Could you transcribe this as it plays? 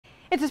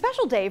It's a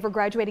special day for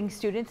graduating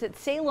students at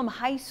Salem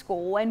High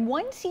School, and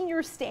one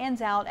senior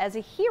stands out as a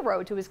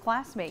hero to his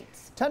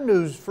classmates. 10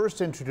 News first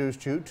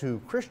introduced you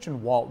to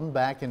Christian Walton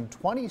back in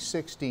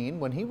 2016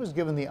 when he was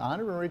given the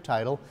honorary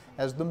title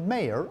as the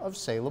mayor of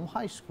Salem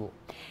High School.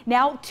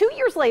 Now, 2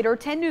 years later,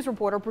 10 News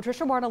reporter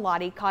Patricia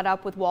Martellotti caught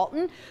up with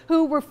Walton,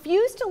 who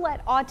refused to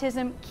let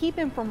autism keep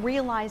him from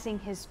realizing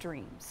his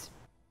dreams.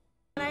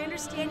 I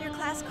understand your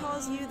class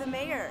calls you the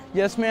mayor.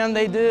 Yes, ma'am,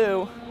 they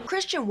do.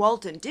 Christian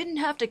Walton didn't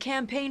have to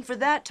campaign for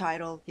that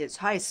title. His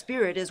high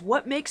spirit is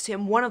what makes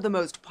him one of the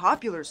most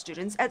popular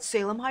students at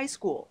Salem High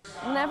School.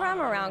 Whenever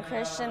I'm around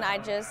Christian, I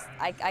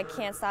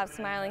can't stop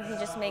smiling. He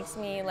just makes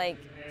me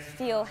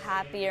feel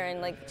happier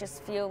and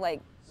just feel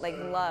like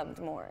loved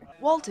more.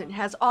 Walton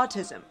has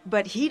autism,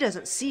 but he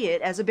doesn't see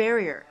it as a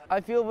barrier.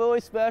 I feel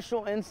really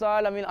special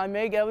inside. I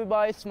make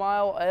everybody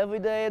smile every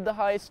day at the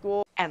high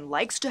school. And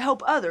likes to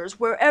help others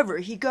wherever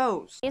he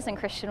goes. And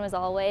Christian was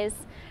always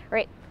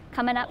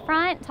coming up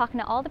front, talking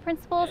to all the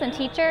principals and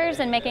teachers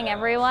and making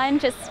everyone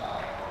just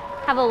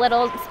have a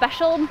little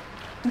special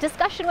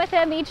discussion with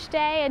him each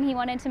day, and he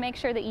wanted to make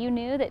sure that you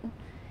knew that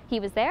he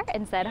was there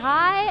and said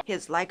hi.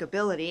 His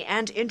likability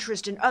and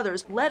interest in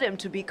others led him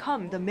to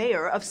become the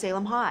mayor of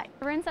Salem High.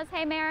 Everyone says,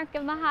 "Hey, Mayor,"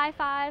 give him a high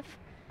five.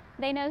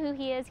 They know who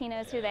he is, he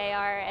knows who they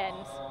are, and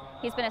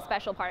he's been a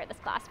special part of this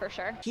class for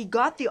sure. He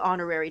got the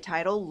honorary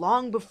title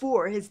long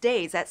before his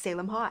days at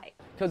Salem High.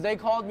 Because they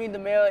called me the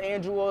mayor of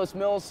Andrew Willis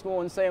Middle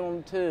School in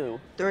Salem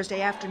too.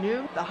 Thursday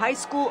afternoon, the high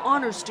school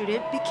honors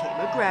student became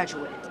a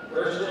graduate.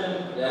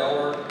 Christian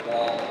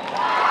Walton.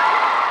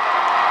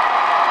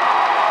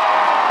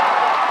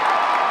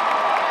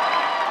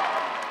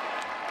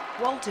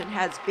 Walton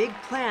has big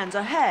plans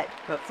ahead,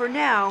 but for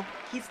now,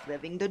 he's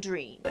living the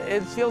dream.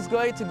 It feels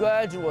great to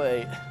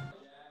graduate.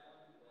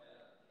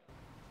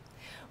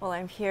 Well,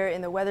 I'm here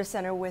in the Weather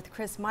Center with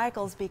Chris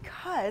Michaels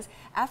because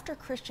after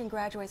Christian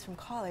graduates from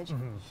college,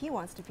 he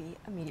wants to be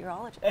a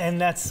meteorologist.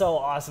 And that's so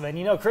awesome. And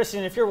you know,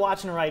 Christian, if you're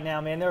watching right now,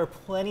 man, there are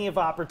plenty of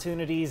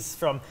opportunities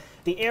from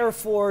the Air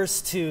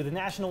Force to the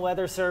National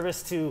Weather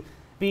Service to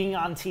being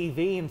on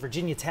TV, and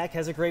Virginia Tech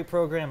has a great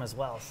program as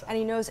well. So. And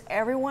he knows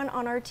everyone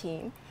on our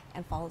team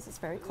and follows us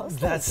very closely.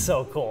 That's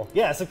so cool.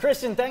 Yeah, so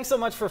Christian, thanks so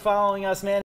much for following us, man.